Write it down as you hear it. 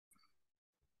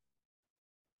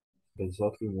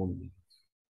exactly 1 minute.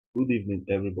 Good evening,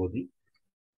 everybody.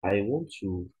 I want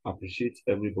to appreciate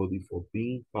everybody for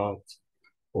being part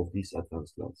of this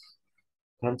advanced class.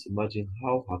 Can't imagine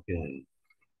how happy I am.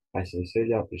 I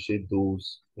sincerely appreciate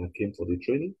those that came for the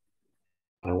training.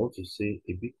 I want to say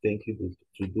a big thank you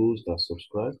to those that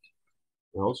subscribed.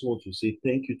 I also want to say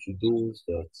thank you to those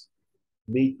that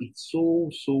made it so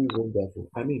wonderful.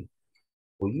 I mean,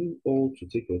 for you all to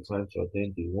take your time to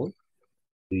attend day one,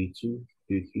 day two,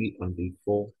 day three, and day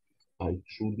four, I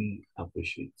truly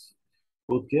appreciate.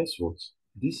 But guess what?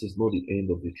 This is not the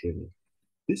end of the training.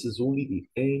 This is only the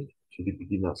end to the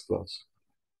beginner's class.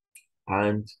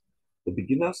 And the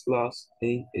beginner's class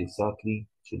ends exactly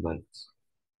tonight.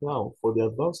 Now, for the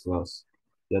advanced class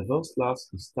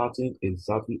is starting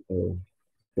exactly on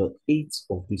the 8th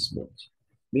of this month,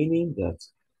 meaning that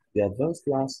the advanced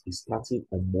class is starting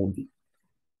on Monday.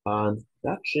 And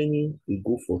that training will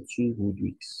go for 2 good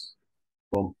weeks,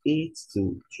 from 8th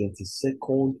to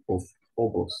 22nd of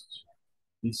August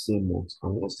this same month.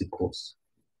 And what's the cost?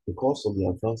 The cost of the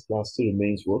advanced class still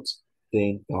remains what?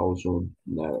 10,000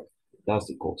 naira. That's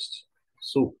the cost.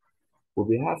 So we'll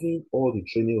be having all the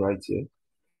training right here.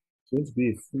 It's going to be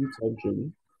a full-time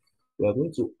training. We are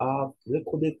going to have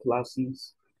recorded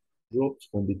classes dropped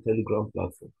on the Telegram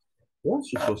platform.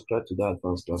 Once you subscribe to that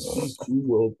advanced class, please do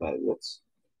well by what?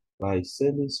 By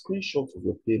sending screenshots of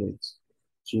your payments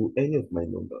to any of my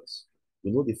numbers.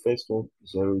 You know the first one,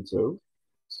 00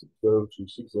 602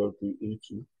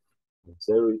 60382 and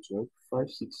 081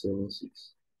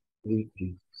 5676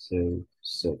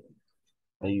 3307.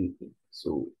 Are you with me?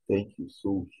 So thank you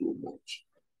so much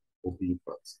for being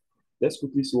part. Let's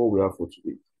quickly see what we have for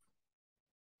today.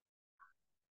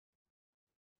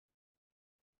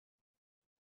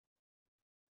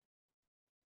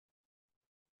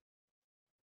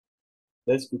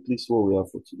 Let's quickly see what we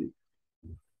have for today.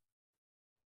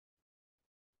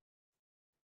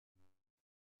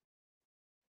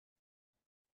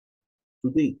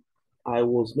 Today, I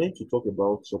was meant to talk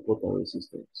about support and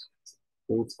resistance,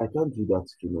 but I can't do that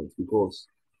tonight because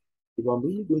if I'm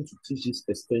really going to teach this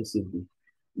extensively,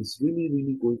 it's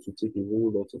really going to take a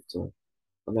whole lot of time.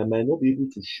 And I might not be able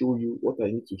to show you what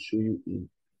I need to show you in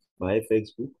my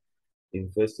FX book,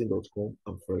 investing.com,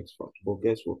 and Forex Factory. But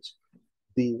guess what?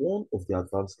 Day one of the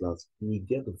advanced class, we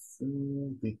get the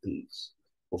full details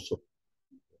of support.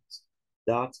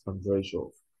 That I'm very sure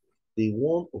of. Day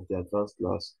one of the advanced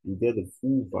class, you get the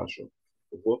full version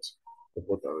of what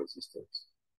support and resistance.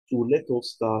 So let us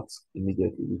start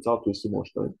immediately without wasting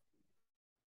much time.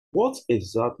 What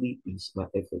exactly is my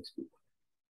FX book?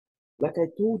 Like I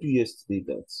told you yesterday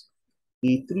that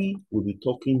day three will be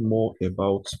talking more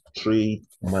about trade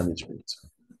management.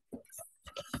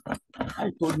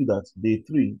 I told you that day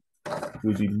three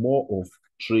will be more of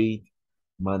trade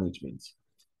management.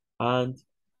 And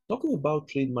talking about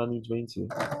trade management here,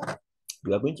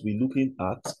 we are going to be looking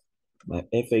at my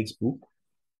FX book,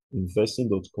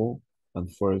 investing.com, and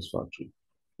Forex Factory.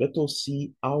 Let us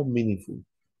see how meaningful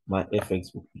my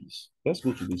FX book is. Let's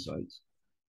go to this site,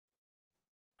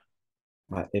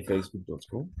 my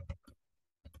fxbook.com.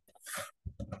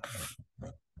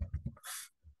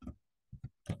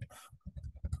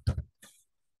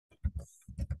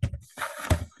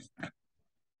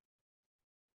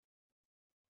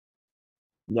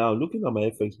 Now, looking at my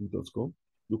fxbook.com,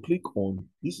 you click on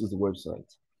this is the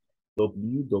website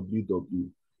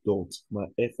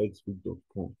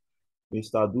www.myfxbook.com.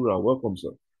 Mr. Adura, welcome,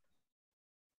 sir.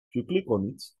 If you click on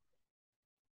it,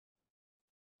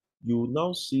 you will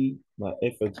now see my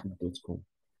fxbook.com.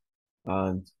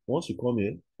 And once you come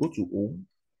here, go to home.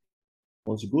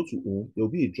 Once you go to home, there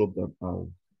will be a drop down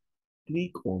arrow.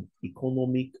 Click on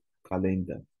economic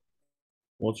calendar.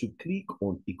 Once you click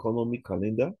on economic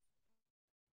calendar,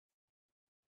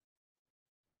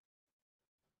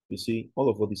 you see all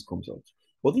of what this comes out.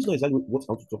 But this is not exactly what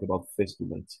I want to talk about first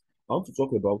tonight. I want to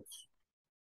talk about,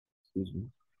 excuse me,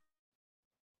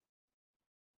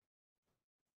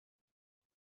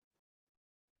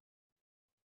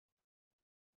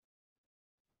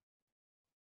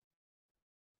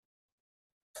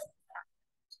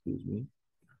 excuse me.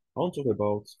 I want to talk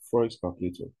about Forex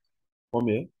calculator. Come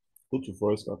here, go to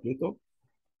Forex calculator.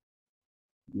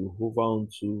 You hover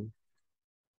onto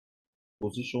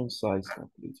position size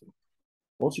calculator.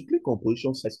 Once you click on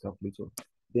position size calculator,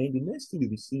 then the next thing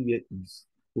you'll be seeing here is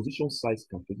position size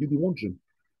calculator. You'll be wondering,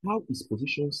 how is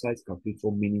position size calculator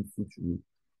meaningful to me?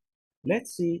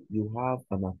 Let's say you have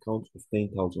an account of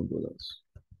 $10,000.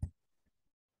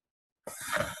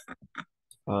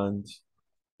 And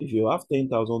if you have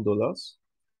 $10,000,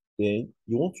 then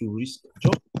you want to risk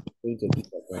just into this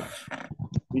account.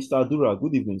 Mr. Adura,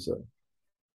 good evening, sir.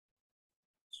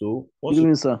 So Good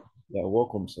evening, sir. yeah,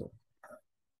 welcome, sir.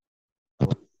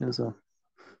 Yes, sir.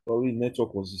 Sorry,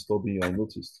 network was disturbing you, I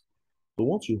noticed. So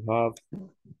once you have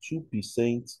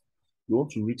 2%, you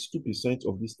want to reach 2%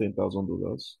 of this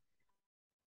 $10,000.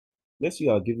 Let's say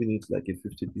you are giving it like a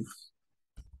 50 bits.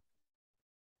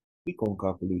 Click on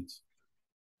calculate.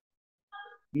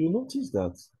 You notice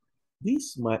that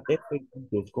this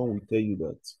myfxbook.com will tell you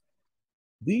that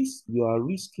this you are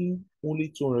risking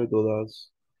only $200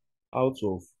 out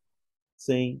of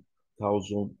 $10,000.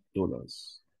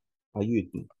 Are you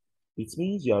with me? It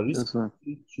means you are Yes, risking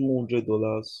sir.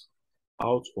 $200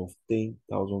 out of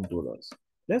 $10,000.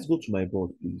 Let's go to my board,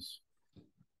 please.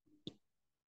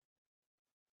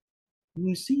 You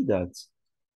will see that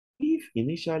if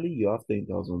initially you have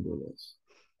 $10,000,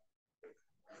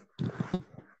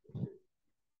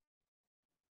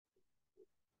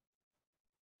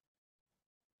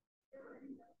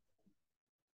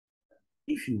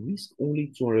 if you risk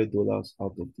only $200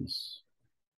 out of this,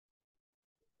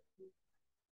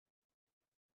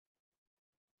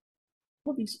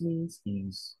 what this means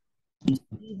is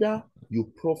either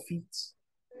you profit,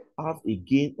 have a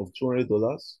gain of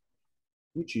 $200,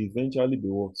 which will eventually be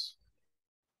what?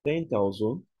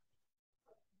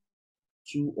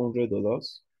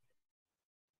 $10,200,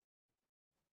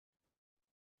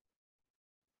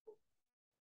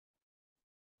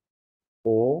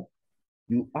 or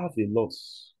you have a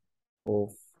loss of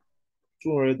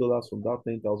 $200 from that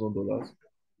 $10,000,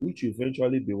 which will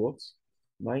eventually be what?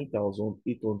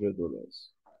 $9,800.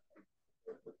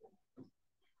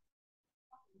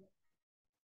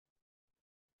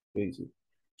 Crazy.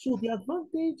 So the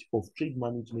advantage of trade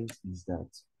management is that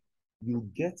you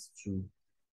get to,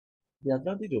 the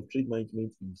advantage of trade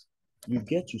management is you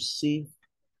get to save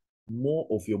more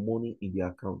of your money in the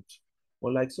account.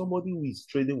 Unlike somebody who is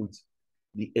trading with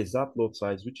the exact lot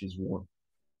size, which is one,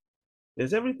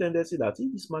 there's every tendency that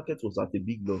if this market was at a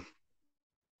big loss,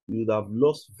 you would have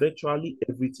lost virtually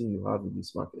everything you have in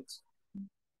this market.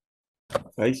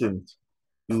 Are you saying it?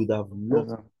 You would have Yes, lost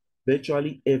sir.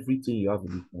 virtually everything you have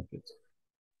in this market.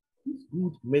 This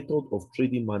good method of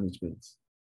trading management,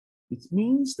 it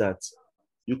means that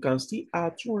you can still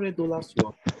add $200 to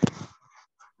your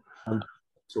and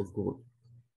of God,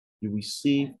 you will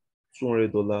save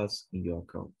 $200 in your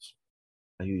account.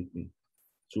 Are you with me?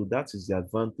 So that is the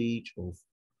advantage of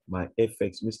my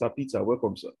FX. Mr. Peter,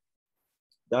 welcome, sir.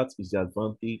 That is the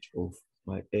advantage of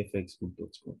my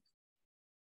fxbook.com.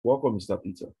 Welcome, Mr.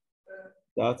 Peter.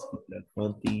 That is the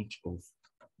advantage of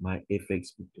my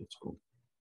fxbook.com.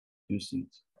 You see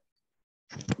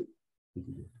it?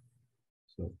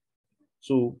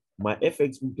 So my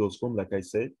fxbook.com, like I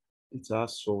said, it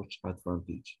has such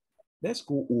advantage. Let's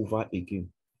go over again.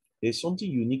 There's something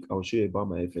unique I'll show you about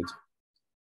my FX.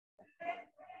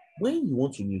 When you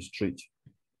want to news trade,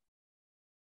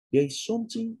 there is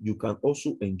something you can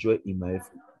also enjoy in my FX.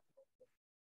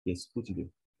 Yes, put it there.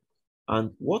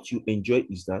 And what you enjoy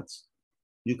is that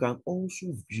you can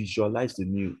also visualize the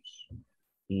news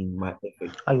in my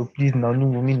FX. Ayo, please now, no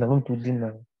moment, now don't do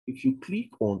now. If you click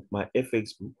on my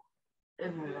FX book,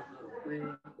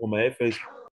 on my FX,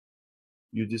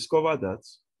 you discover that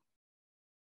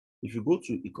if you go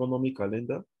to economic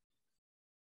calendar,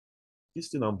 this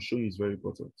thing I'm showing you is very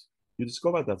important. You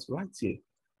discover that right here,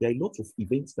 there are a lot of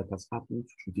events that has happened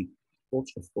today,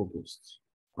 4th of August.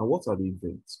 And what are the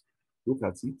events? Look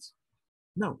at it.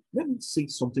 Now, let me say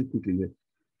something quickly here.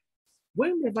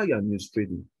 Whenever you are news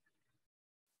trading,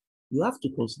 you have to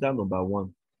consider number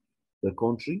one, the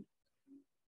country.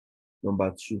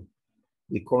 Number two,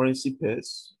 the currency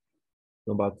pairs.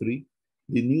 Number three,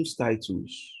 the news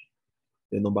titles.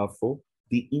 Then number four,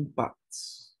 the impact.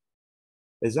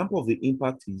 Example of the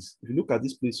impact is, if you look at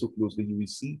this place so closely, you will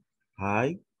see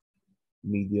high,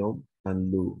 medium,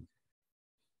 and low.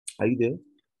 Are you there?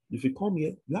 If you come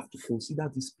here, you have to consider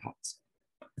this part.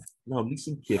 Now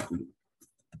listen carefully.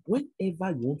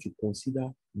 Whenever you want to consider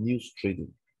news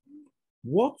trading,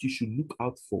 what you should look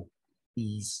out for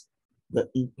is the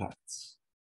impact.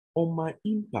 On my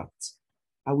impact,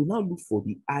 I will now look for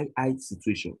the II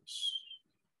situations.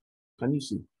 Can you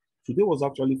see? Today was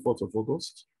actually 4th of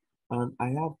August, and I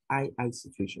have II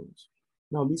situations.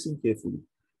 Now listen carefully.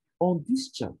 On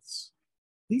these charts,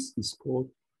 this is called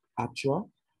actual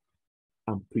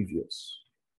and previous.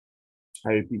 I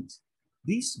repeat,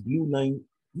 this blue line,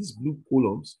 these blue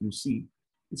columns you see,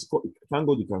 it's called, thank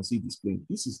God you can see displaying.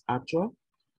 This is actual,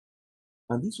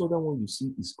 and this other one you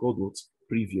see is called what?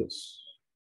 Previous.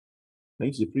 And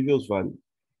it's the previous value,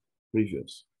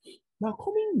 previous. Now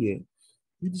coming here,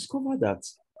 you discover that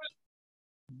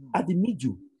at the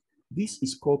middle, this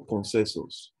is called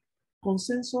consensus.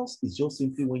 Consensus is just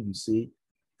simply when you say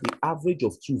the average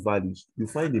of two values. You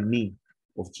find the mean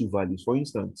of two values. For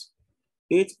instance,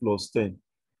 8 plus 10.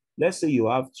 Let's say you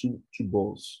have two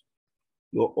balls.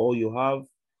 Or you have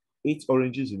 8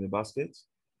 oranges in a basket.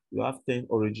 You have 10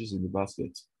 oranges in the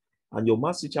basket. And your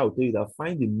math teacher will tell you that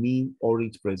find the mean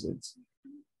orange present.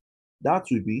 That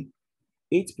will be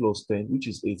 8 plus 10, which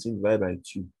is 18 divided by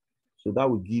 2. So that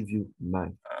will give you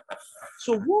 9.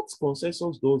 So what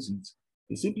consensus does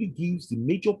it simply gives the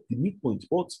midpoint,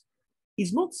 but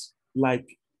it's not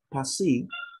like per se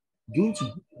going to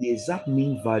give the exact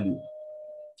mean value.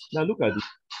 Now look at this.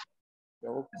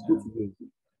 Let's go to USD.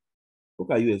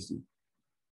 Look at USD.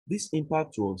 This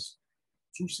impact was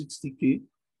 260K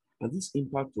and this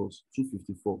impact was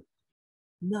 254.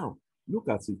 Now look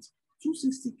at it.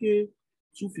 260K,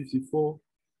 254,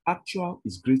 actual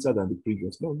is greater than the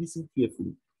previous. Now listen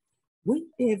carefully.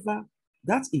 Whenever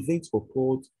that event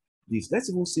occurred, let's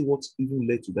even see what even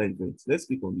led to that event. Let's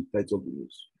click on the title of the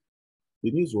news.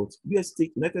 The news was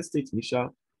United States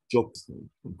initial jobs.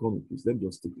 I'm coming, please. Let me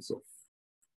just take this off.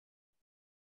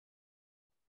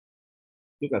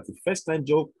 Look at the first time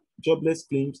jobless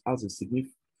claims as a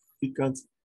significant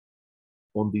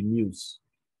on the news,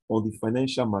 on the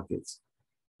financial markets,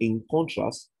 in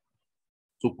contrast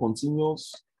to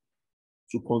continuous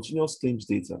claims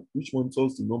data, which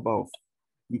monitors the number of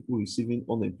people receiving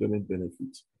unemployment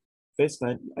benefits. First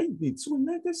time, so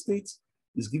United States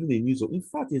is giving a news of, in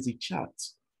fact, there's a chart.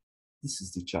 This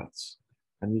is the chart.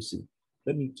 Can you see?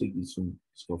 Let me take this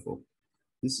stuff up.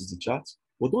 This is the chart.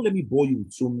 But don't let me bore you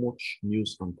with so much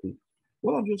news and click.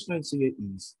 What I'm just trying to say here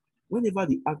is, whenever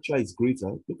the actual is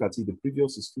greater, look at it, the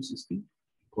previous is 260,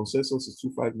 consensus is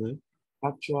 259,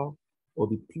 actual or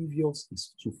the previous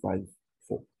is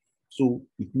 254. So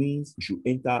it means you should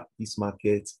enter this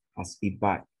market as a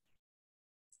buy.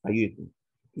 Are you with me?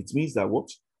 It means that what?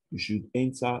 You should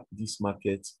enter this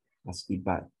market as a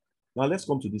buy. Now let's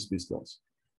come to this base class.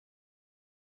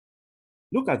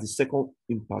 Look at the second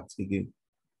impact again.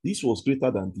 This was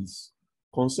greater than this.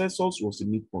 Consensus was the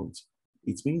midpoint.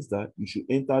 It means that you should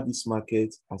enter this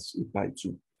market as a buy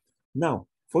too. Now,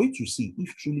 for you to see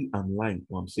if truly I'm lying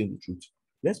or I'm saying the truth,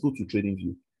 let's go to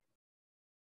TradingView.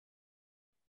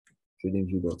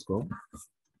 TradingView.com.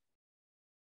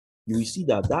 You will see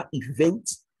that that event,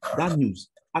 that news,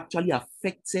 actually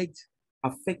affected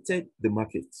the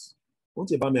markets. One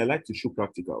thing about me, I like to show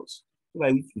practicals. So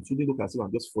like it really look as if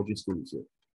I'm just forging stories here.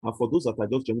 And for those that are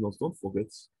just joining us, don't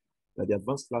forget that the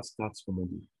advanced class starts on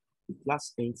Monday. The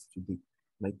class ends today.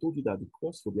 And I told you that the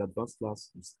cost for the advanced class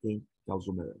is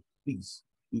 10,000 naira. Please,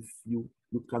 if you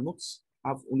cannot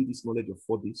have only this knowledge of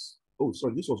 4 days. Oh,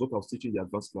 sorry, this was what I was teaching the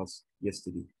advanced class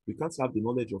yesterday. You can't have the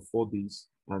knowledge of 4 days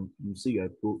and you say you're a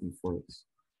pro in Forex.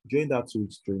 Join that 2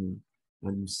 weeks training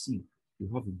and you see you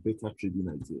have a better trading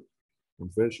idea.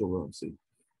 I'm very sure what I'm saying.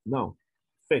 Now,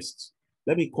 first,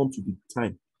 let me come to the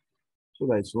time so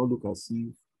that it's not look as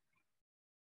if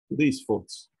today is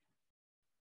 4th.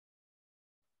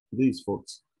 Today is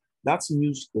 4th. That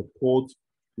news occurred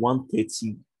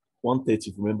 1:30.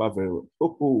 1:30, remember very well.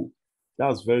 Oh,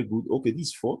 that's very good. Okay, this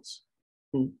is 4th.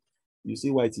 You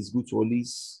see why it is good to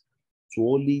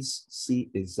always see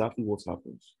exactly what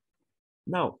happens.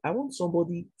 Now, I want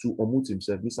somebody to unmute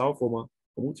himself. Mr. Alfoma,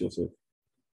 unmute yourself.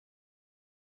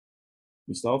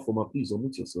 Mr. Alfoma, please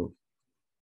unmute yourself.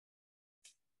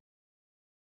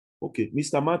 Okay,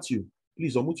 Mr. Matthew,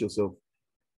 please unmute yourself.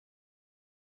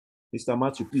 Mr.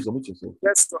 Matthew, please unmute yourself.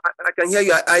 Yes, I can hear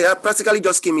you. I practically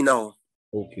just came in now.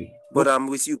 Okay. But I'm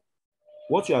with you.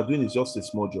 What you are doing is just a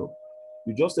small job.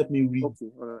 You just let me read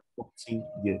something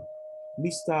here.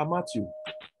 Mr. Matthew,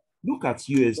 look at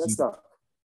USD. Yes, sir.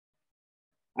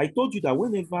 I told you that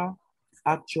whenever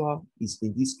actual is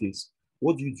in this case,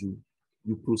 what do?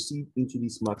 You proceed into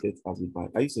this market as a buy.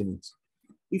 Are you saying it?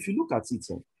 If you look at it,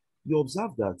 you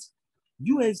observe that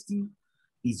USD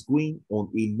is going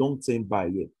on a long-term buy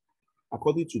here,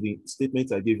 according to the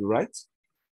statement I gave you, right?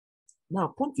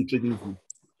 Now, come to TradingView.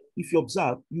 If you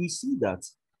observe, you will see that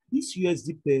this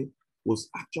USD pair was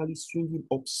actually swinging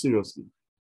up seriously.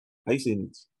 Are you saying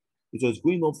it? It was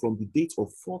going on from the date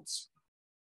of 4th,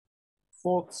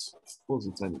 what's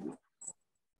the time again?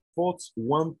 4th,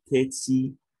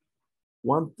 1:30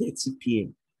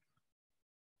 p.m.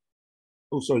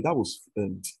 Oh, sorry, that was,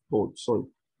 sorry.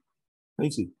 Can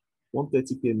you see?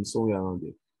 1:30 p.m. is somewhere around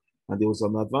there. And there was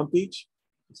an advantage.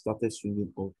 It started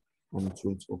swinging up and it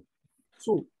went up.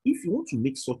 So if you want to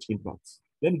make such impacts,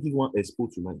 let me give one expo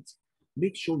tonight.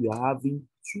 Make sure you are having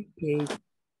 2 pairs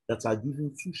that are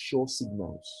giving 2 sure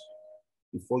signals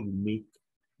before you make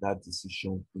that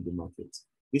decision in the market.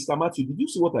 Mr. Matthew, did you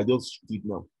see what I just did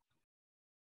now?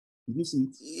 Did you see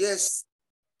it? Yes.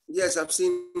 Yes, I've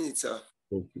seen it, sir.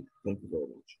 Okay, thank you very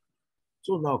much.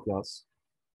 So now, class,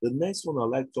 the next one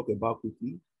I'd like to talk about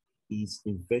quickly is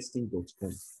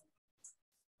investing.com.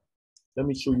 Let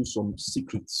me show you some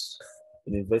secrets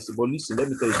in investing. But listen, let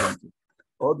me tell you something.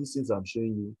 All these things I'm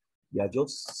showing you, they are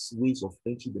just ways of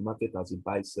entering the market as a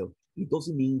buy sell. It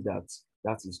doesn't mean that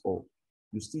that is all.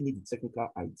 You still need the technical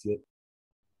idea.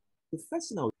 The first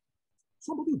thing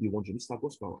somebody will be wondering, Mr.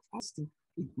 Gospel, ask him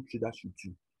a good trader should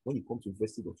do when it comes to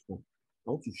investing.com.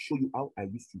 I want to show you how I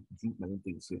used to do my own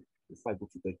things here. Before I go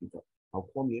to technical, I'll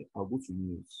come here, I'll go to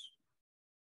news.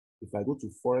 If I go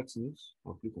to Forex News,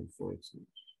 I'll click on Forex News.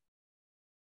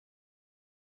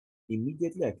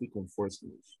 Immediately I click on Forex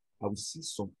News, I will see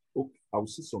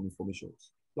some information.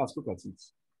 Let's look at it.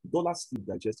 Dollar slip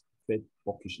digest Fed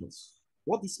hawkishness.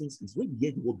 What this means is when you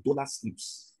hear the word dollar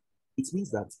slips, it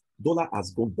means that dollar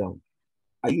has gone down.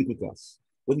 Are you with me, class?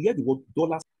 When you hear the word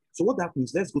dollar, so what that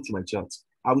means, let's go to my chart.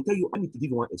 I will tell you, I need to give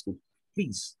you one example.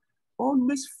 Please,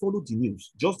 always follow the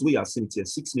news, just the way I seen it here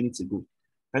 6 minutes ago.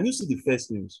 Can you see the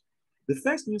first news? The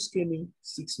first news came in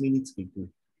 6 minutes ago.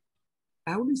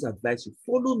 I always advise you,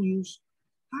 follow news,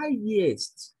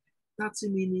 highest 30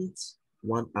 minutes,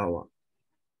 1 hour.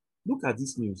 Look at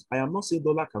this news. I am not saying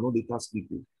dollar cannot later speak,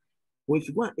 but if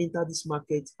you go and enter this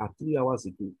market at 3 hours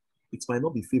ago, it might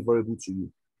not be favorable to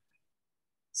you.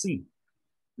 See,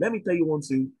 let me tell you one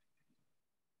thing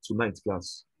tonight,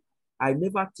 class. I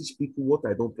never teach people what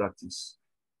I don't practice.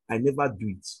 I never do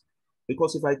it.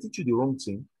 Because if I teach you the wrong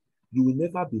thing, you will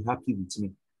never be happy with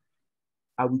me.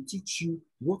 I will teach you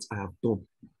what I have done.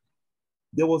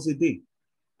 There was a day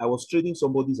I was trading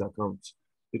somebody's account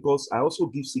because I also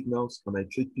give signals and I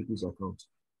trade people's accounts.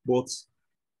 But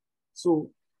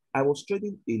so I was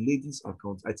trading a lady's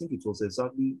account. I think it was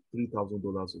exactly $3,000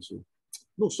 or so.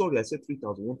 No, sorry, I said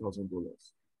 $1,000.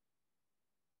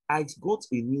 I got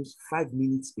a news 5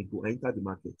 minutes ago. I entered the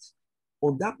market.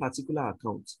 On that particular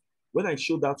account, when I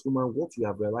showed that woman what we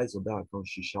have realized on that account,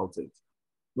 she shouted.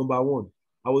 Number one,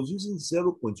 I was using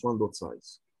 0.1 lot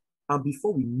size. And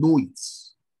before we know it,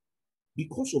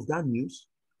 because of that news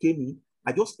came in,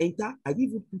 I just entered. I didn't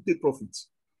even take profit.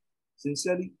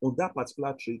 Sincerely, on that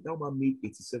particular trade, that one made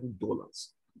 $87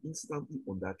 instantly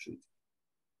on that trade.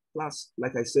 Plus,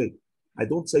 like I said, I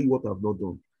don't tell you what I've not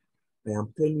done. I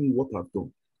am telling you what I've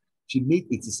done. She made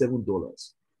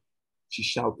 $87. She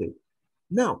shouted.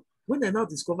 Now, when I now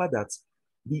discovered that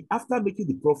after making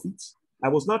the profit, I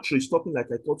was not trade stopping like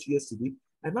I taught you yesterday.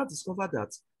 I now discovered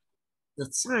that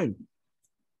the time,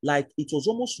 like it was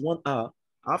almost 1 hour,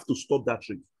 I have to stop that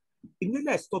trade.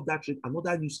 Immediately I stopped that trade,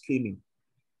 another news came in.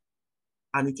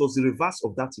 And it was the reverse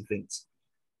of that event.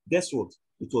 Guess what?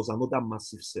 It was another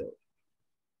massive sell.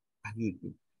 Are you with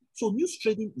me? So news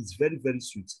trading is very, very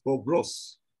sweet, but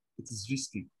gross, it is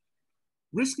risky.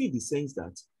 Risky in the sense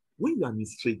that when you are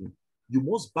news trading, you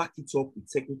must back it up with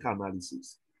technical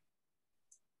analysis.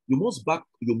 You must back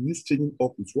your news trading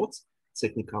up with what?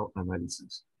 Technical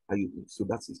analysis. Are you with me? So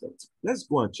that is that. Let's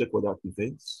go and check other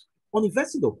events. On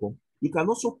investing.com, you can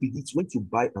also predict when to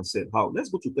buy and sell. How? Let's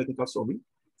go to technical summary.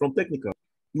 From technical,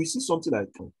 you see something like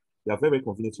they are very, very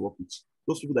convenient to work with.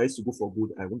 Those people that used to go for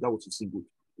good, I wonder what you see good.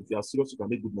 If you are serious, you can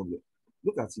make good money.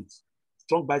 Look at it.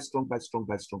 Strong buy, strong buy, strong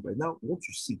buy, strong buy. Now, what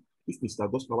you see if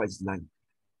Mr. Gospel is lying.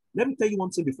 Let me tell you one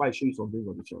thing before I show you something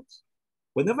on the charts.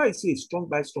 Whenever I say strong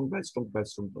buy, strong buy, strong buy,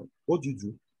 strong buy, what do?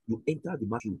 You enter the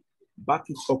market, back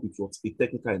it up with what? A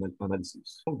technical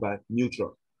analysis. Strong buy,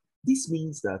 neutral. This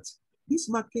means that this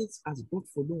market has bought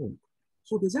for long.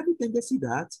 So there's every tendency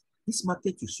that this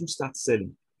market will soon start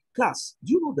selling. Class,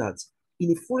 do you know that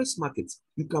in a forex market,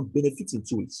 you can benefit in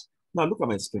 2 ways? Now look at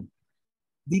my screen.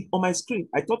 On my screen,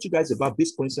 I taught you guys about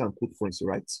base currency and code currency,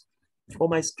 right? On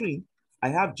my screen, I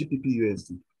have GBP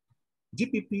USD.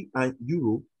 GBP and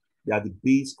Euro, they are the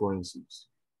base currencies.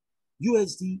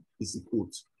 USD is the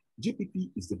quote.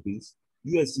 GBP is the base.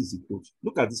 USD is the quote.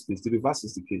 Look at this place. The reverse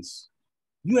is the case.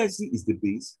 USD is the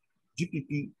base.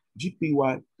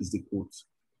 GPY is the quote.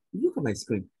 Look at my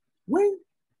screen. When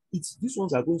these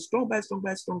ones are going strong buy, strong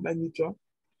buy, strong buy, neutral.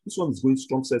 This one is going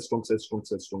strong sell, strong sell, strong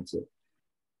sell, strong sell.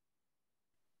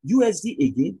 USD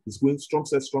again is going strong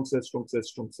sell, strong sell, strong sell,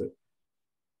 strong sell.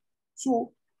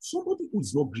 So somebody who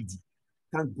is not greedy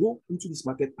can go into this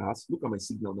market as, look at my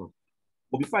signal now.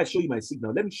 But before I show you my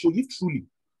signal, let me show you if truly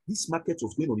this market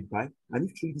was going on the buy and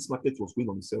if truly this market was going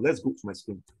on the sell. Let's go to my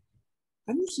screen.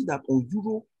 Can you see that on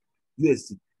Euro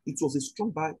USD, it was a strong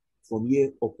buy from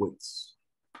here upwards?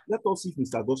 Let us see if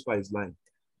Mr. Gospel is lying.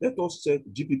 Let us check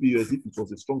GBP USD if it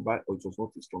was a strong buy or it was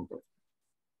not a strong buy.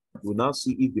 We'll now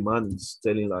see if the man is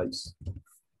telling lies.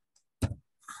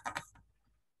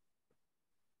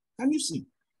 Can you see?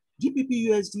 GBP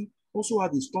USD also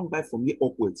had a strong buy from here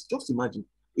upwards. Just imagine,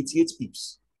 88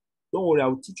 pips. Don't worry, I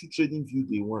will teach you trading view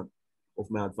day one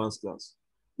of my advanced class.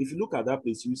 If you look at that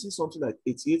place, you will see something like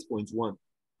 88.1.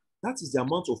 That is the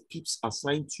amount of pips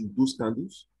assigned to those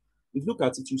candles. If you look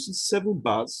at it, you see 7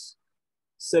 bars,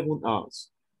 7 hours.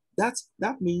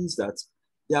 That means that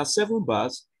there are 7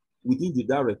 bars within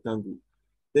that rectangle.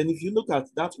 Then if you look at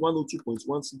that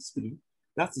 102.163,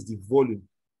 that is the volume.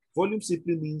 Volume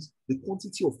simply means the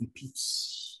quantity of the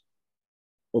pips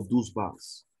of those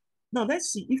bars. Now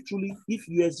let's see if truly, if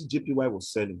USD JPY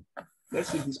was selling. Let's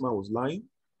see if this man was lying.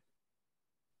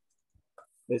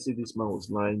 Let's say this man was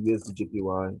lying, USD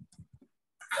JPY.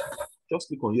 Just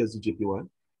click on USD JPY.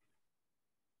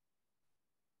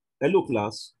 Hello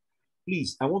class,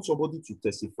 please, I want somebody to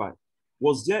testify.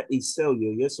 Was there a sell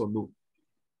here, yes or no?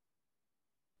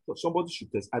 So somebody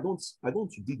should test. I don't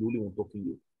want to be the only one talking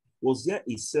here. Was there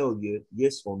a sell here,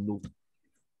 yes or no?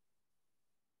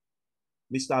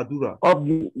 Mr. Adura.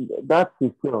 That's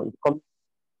it, it's coming.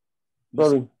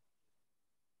 Sorry.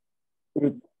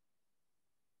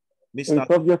 It's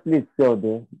obviously it's sell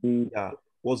there. Yeah.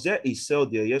 Was there a sell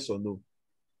there, yes or no?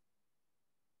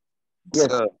 Yes,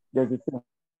 there's a sell.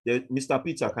 Mr.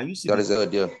 Peter, can you see? There is a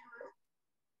there.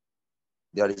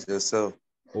 There is a sell.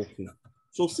 Okay.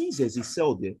 So since there's a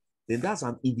sell there, then that's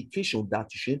an indication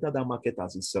that you should enter that market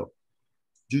as a sell.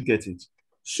 Do you get it?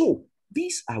 So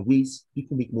these are ways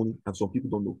people make money and some people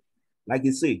don't know. Like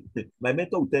they say, my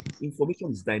mentor will tell you, information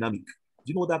is dynamic. Do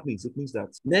you know what that means? It means that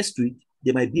next week,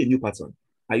 there might be a new pattern.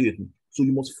 Are you with me? So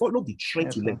you must follow the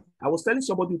trend to learn. I was telling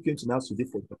somebody who came to me today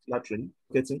for a particular training,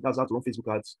 that's how to run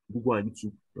Facebook ads, Google and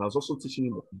YouTube. And I was also teaching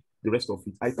him the rest of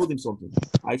it. I told him something.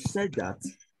 I said that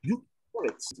you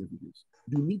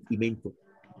need a mentor.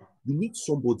 You need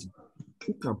somebody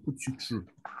who can put you through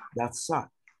that, sir,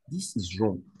 this is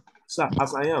wrong. Sir,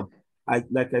 as I am,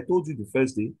 like I told you the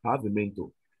first day, I have a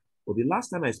mentor. But the last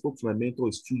time I spoke to my mentor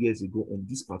is 2 years ago on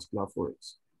this particular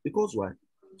forex. Because why?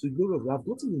 So I've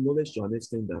gotten the knowledge to an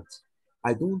extent that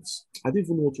I don't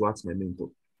even know what to ask my mentor.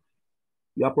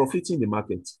 You are profiting the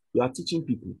market. You are teaching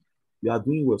people. You are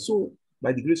doing well. So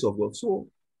by the grace of God. So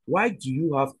why do you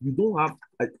don't have,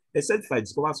 except if I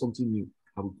discover something new,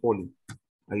 I will call him.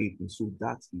 So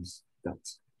that is that.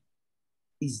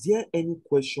 Is there any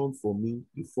question for me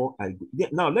before I go? Yeah,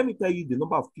 now let me tell you the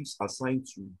number of pips assigned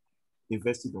to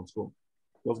investing.com.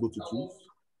 Let's go to tools.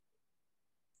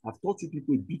 I've taught you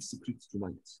people a big secret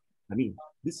tonight. I mean,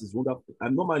 this is wonderful.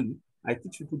 And normally, I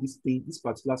teach people this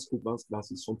particular scope bounce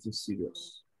class is something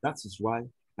serious. That is why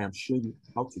I am showing you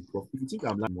how to profit. If you think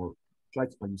I'm lying more, try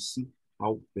it and you see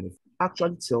how benefit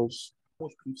actually tells how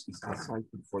much pips is assigned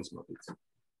to the forex market.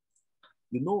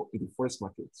 You know, in the forex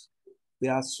market,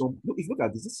 there are some, look, if you look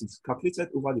at this, this is calculated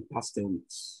over the past 10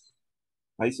 weeks.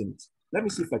 Are you seeing it? Let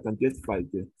me see if I can get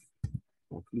 5 there.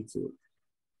 Calculated.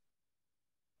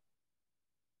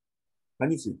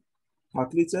 Can you see?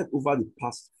 Calculated over the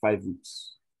past 5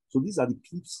 weeks. So these are the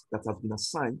pips that have been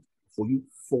assigned for you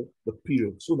for the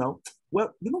period. So now,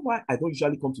 well, you know why I don't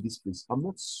usually come to this place? I'm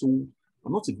not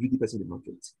a greedy person in the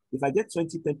market. If I get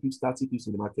 20, 10 pips, 30 pips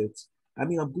in the market, I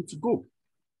mean, I'm good to go.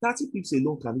 30 pips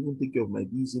alone can even take care of my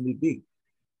bills in a day.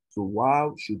 So why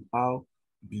should I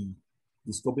be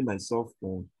disturbing myself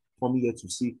on coming here to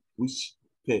see which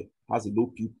pair has a low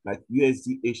pip, like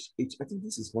USD I think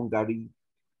this is Hungary,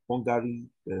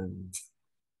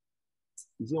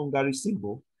 is it Hungary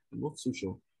symbol? I'm not so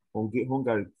sure.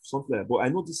 Hungary, something like that. But I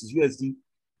know this is USD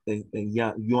and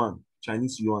yuan,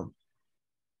 Chinese yuan.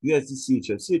 USD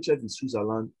CHF. CHF is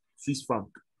Switzerland, Swiss franc.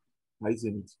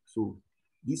 Isn't it? So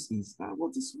this is,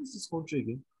 what is this country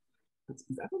again?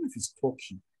 I don't know if it's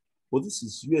Turkey, but this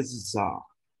is USD ZAR.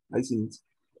 I think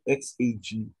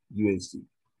XAG USD.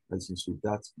 I think so.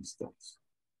 That is that.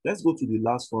 Let's go to the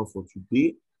last one for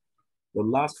today. The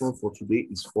last one for today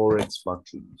is Forex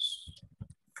Factories.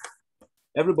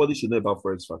 Everybody should know about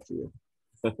Forex Factory.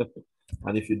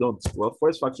 And if you don't, well,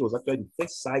 Forex Factory was actually the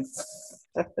first site.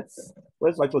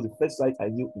 Forex Factory was the first site I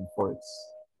knew in Forex.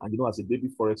 And you know, as a baby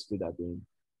Forex trader, then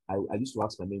I used to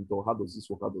ask my mentor, how does this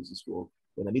work? How does this work?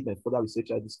 When I did my further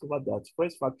research, I discovered that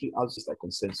Forex Factory has just a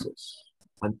consensus.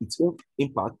 And its own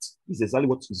impact is exactly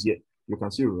what is here. You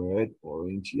can see red,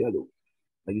 orange, yellow.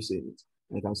 Are you saying it?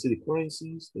 And you can see the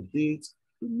currencies, the dates,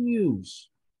 the news.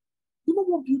 You know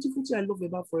what beautiful thing I love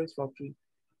about Forex Factory?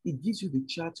 It gives you the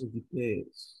chart of the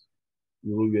pairs.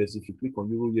 Euro USD, if you click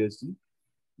on Euro USD,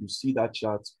 you see that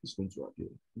chart is going to appear.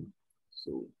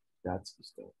 So that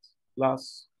is that.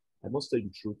 Plus, I must tell you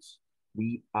the truth.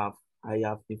 In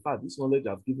fact, this knowledge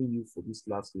I've given you for this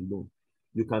class alone,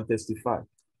 you can testify.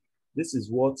 This is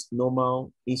what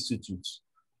Normal Institute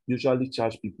usually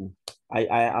charge people.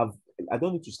 I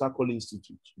don't need to start calling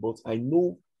institutes, but I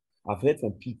know I've heard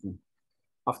from people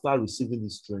after receiving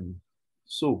this training.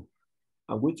 So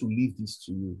I'm going to leave this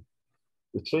to you.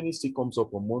 The training still comes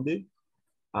up on Monday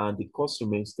and the cost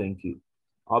remains 10K.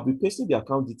 I'll be pasting the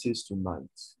account details tonight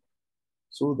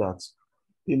so that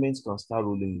payments can start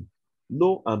rolling.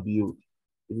 Lo and behold,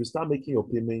 if you start making your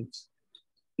payments,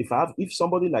 if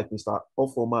somebody like Mr.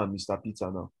 Offorma and Mr.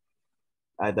 Peter now,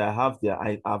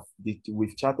 and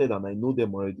we've chatted and I know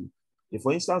them already. If,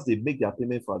 for instance, they make their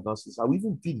payment for advances, I will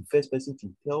even be the first person to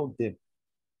tell them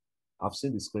I've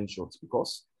seen the screenshots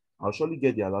because I'll surely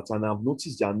get the alert and I've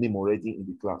noticed their name already in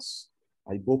the class.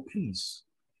 I go, please,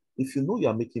 if you know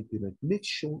you're making payment, make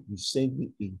sure you send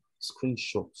me a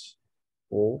screenshot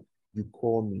or you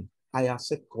call me. I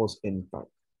accept calls anytime.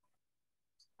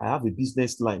 I have a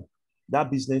business line. That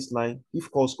business line, if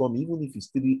calls come, even if it's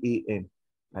 3 a.m.,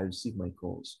 I receive my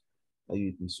calls. Are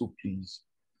you with me? So please,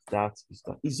 that is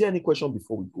that. Is there any question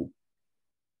before we go?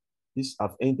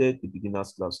 I've ended the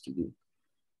beginner's class today.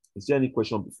 Is there any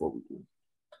question before we go?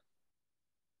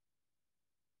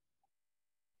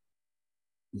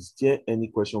 Is there any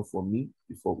question for me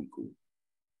before we go?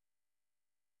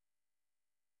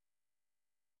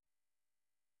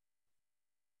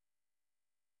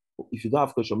 If you don't have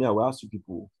a question, I will ask you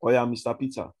people. Oh yeah, Mr.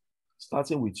 Peter,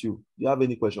 starting with you. Do you have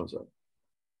any questions, sir?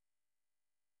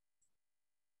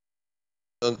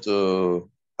 I want to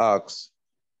ask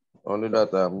only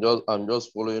that I'm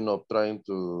just following up, trying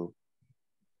to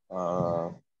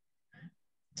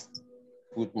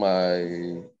put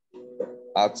my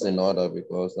acts in order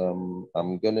because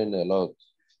I'm getting a lot.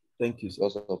 Thank you, sir.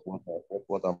 Because of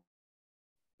what I'm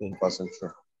passing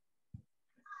through.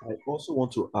 I also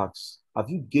want to ask, have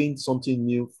you gained something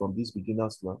new from this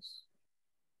beginner's class?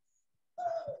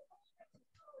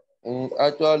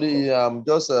 Actually, I'm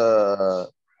just a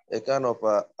kind of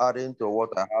adding to what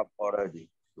I have already.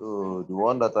 So the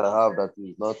one that I have that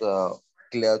is not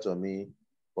clear to me,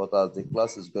 but as the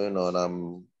class is going on,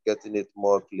 I'm getting it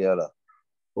more clearer.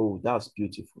 Oh, that's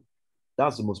beautiful.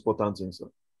 That's the most important thing, sir.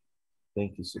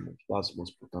 Thank you so much. That's the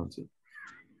most important thing.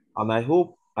 And I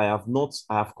hope I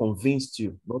have convinced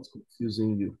you, not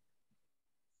confusing you.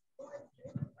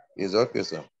 It's okay,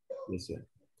 sir. Yes, sir.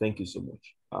 Thank you so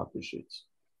much. I appreciate it.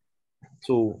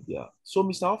 So, yeah. So,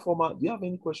 Mr. Offorma, do you have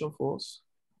any question for us?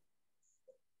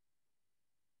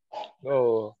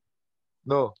 No.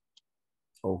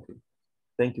 Okay.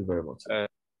 Thank you very much.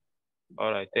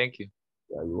 All right. Thank you.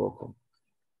 Yeah, you're welcome.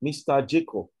 Mr.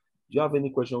 Jacob, do you have any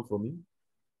question for me?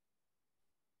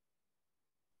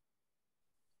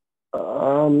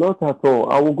 Not at all.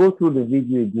 I will go through the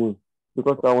video again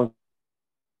because I was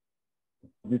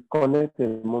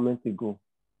disconnected a moment ago.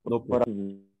 No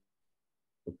problem.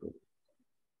 Okay.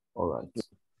 All right.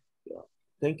 Yeah.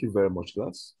 Thank you very much,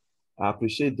 guys. I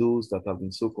appreciate those that have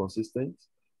been so consistent.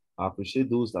 I appreciate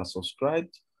those that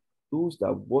subscribed, those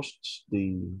that watched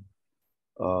the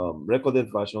recorded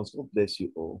versions. God bless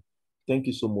you all. Thank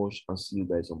you so much and see you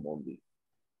guys on Monday.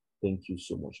 Thank you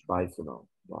so much. Bye for now.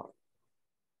 Bye.